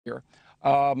here.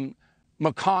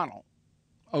 McConnell,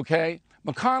 okay?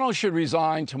 McConnell should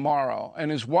resign tomorrow, and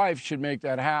his wife should make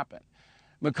that happen.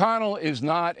 McConnell is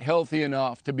not healthy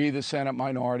enough to be the Senate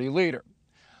Minority Leader.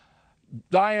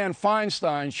 Dianne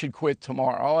Feinstein should quit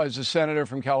tomorrow as a senator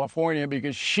from California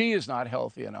because she is not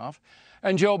healthy enough.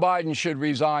 And Joe Biden should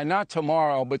resign, not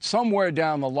tomorrow, but somewhere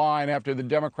down the line after the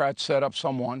Democrats set up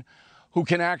someone who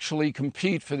can actually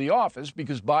compete for the office,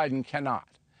 because Biden cannot.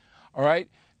 All right?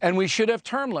 And we should have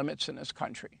term limits in this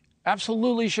country.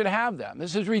 Absolutely should have them.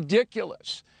 This is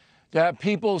ridiculous to have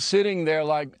people sitting there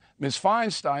like Ms.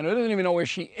 Feinstein, who doesn't even know where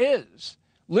she is.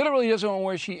 Literally doesn't know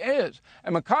where she is.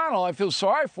 And McConnell, I feel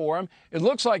sorry for him. It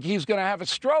looks like he's going to have a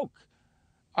stroke.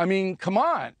 I mean, come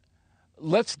on.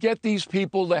 Let's get these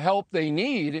people the help they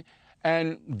need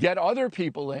and get other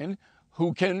people in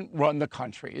who can run the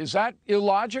country. Is that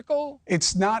illogical?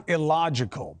 It's not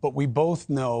illogical, but we both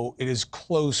know it is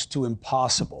close to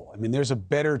impossible. I mean, there's a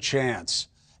better chance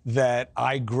that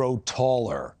I grow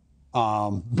taller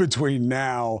between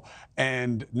now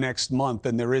and next month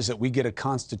than there is that we get a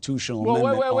constitutional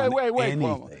amendment wait,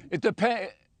 anything. Cuomo.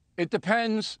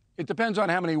 It depends on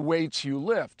how many weights you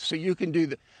lift. So you can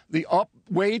do the up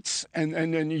weights and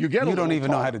then you get. You don't even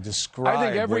taller. know how to describe I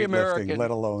think every American,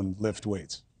 let alone lift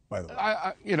weights. By the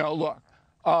way, look,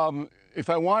 if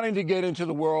I wanted to get into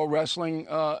the World Wrestling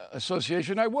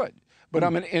Association, I would. But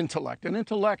I'm an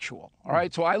intellectual, all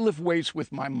right? So I lift weights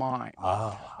with my mind.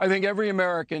 I think every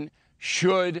American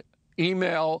should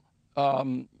email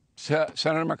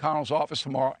Senator McConnell's office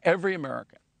tomorrow, every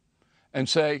American, and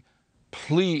say,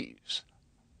 please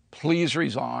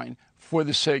resign for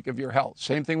the sake of your health.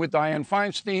 Same thing with Dianne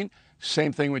Feinstein,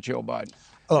 same thing with Joe Biden.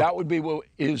 That would be what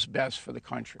is best for the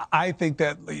country. I think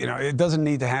that, it doesn't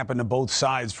need to happen to both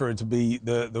sides for it to be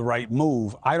the right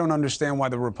move. I don't understand why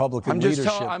the Republican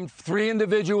leadership. I'm three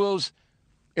individuals,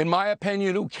 in my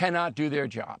opinion, who cannot do their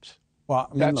jobs. Well,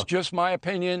 that's just my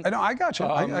opinion. I got you.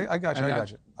 I got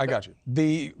you.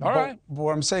 All right.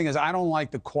 What I'm saying is I don't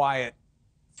like the quiet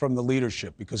from the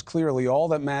leadership, because clearly all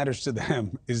that matters to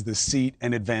them is the seat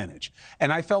and advantage.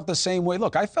 And I felt the same way.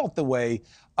 Look, I felt the way.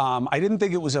 I didn't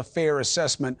think it was a fair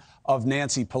assessment of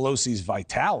Nancy Pelosi's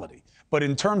vitality. But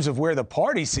in terms of where the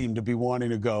party seemed to be wanting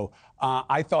to go,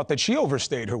 I thought that she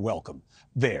overstayed her welcome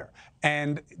there.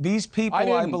 And these people,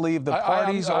 I believe the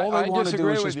parties, all they want to do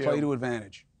is just play to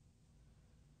advantage.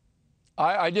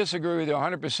 I disagree with you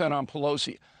 100% on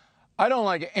Pelosi. I don't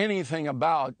like anything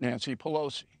about Nancy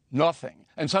Pelosi. Nothing.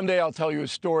 And someday I'll tell you a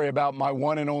story about my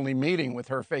one and only meeting with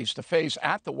her face-to-face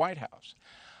at the White House,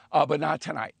 but not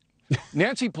tonight.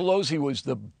 Nancy Pelosi was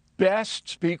the best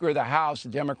Speaker of the House the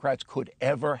Democrats could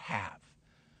ever have.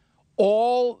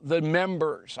 All the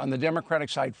members on the Democratic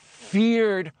side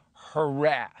feared her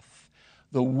wrath,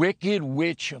 the wicked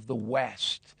witch of the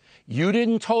West. You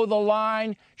didn't toe the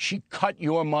line, she cut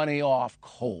your money off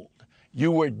cold.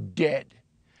 You were dead.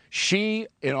 She,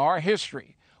 in our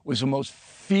history, was the most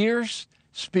fierce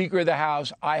Speaker of the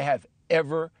House I have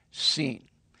ever seen.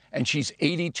 And she's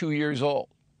 82 years old.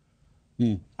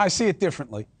 I see it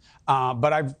differently,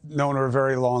 but I've known her a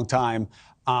very long time,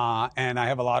 and I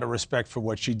have a lot of respect for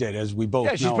what she did, as we both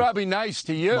know. Yeah, she's probably nice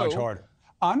to you. Much harder.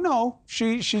 No,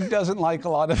 she doesn't like a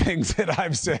lot of things that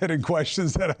I've said and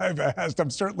questions that I've asked. I'm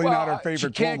certainly not her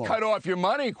favorite. She can't cut off your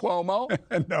money, Cuomo.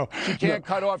 No. She can't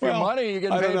cut off your money. You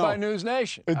get paid by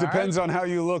NewsNation. It depends on how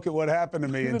you look at what happened to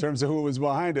me in terms of who was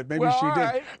behind it. Maybe she did.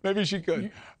 Right. Maybe she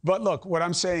could. But look, what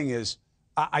I'm saying is,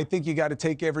 I think you got to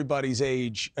take everybody's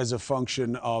age as a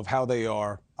function of how they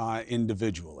are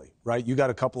individually, right? You got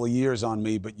a couple of years on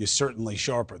me, but you're certainly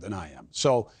sharper than I am.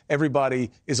 So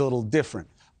everybody is a little different.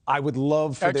 I would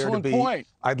love for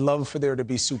I'd love for there to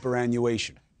be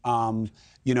superannuation.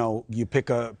 You pick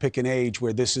an age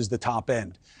where this is the top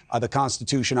end. The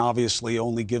Constitution obviously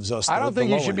only gives us. I don't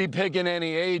think you should be picking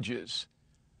any ages.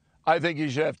 I think you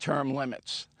should have term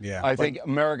limits. Yeah, I think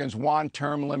Americans want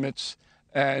term limits,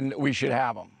 and we should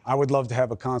have them. I would love to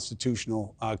have a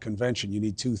constitutional convention. You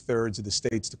need 2/3 of the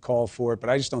states to call for it, but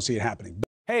I just don't see it happening.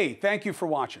 Hey, thank you for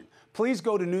watching. Please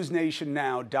go to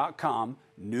newsnationnow.com,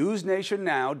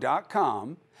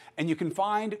 newsnationnow.com, and you can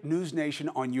find NewsNation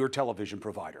on your television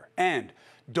provider. And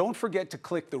don't forget to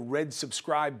click the red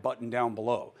subscribe button down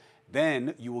below.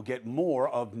 Then you will get more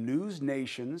of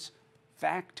NewsNation's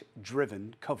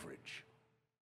fact-driven coverage.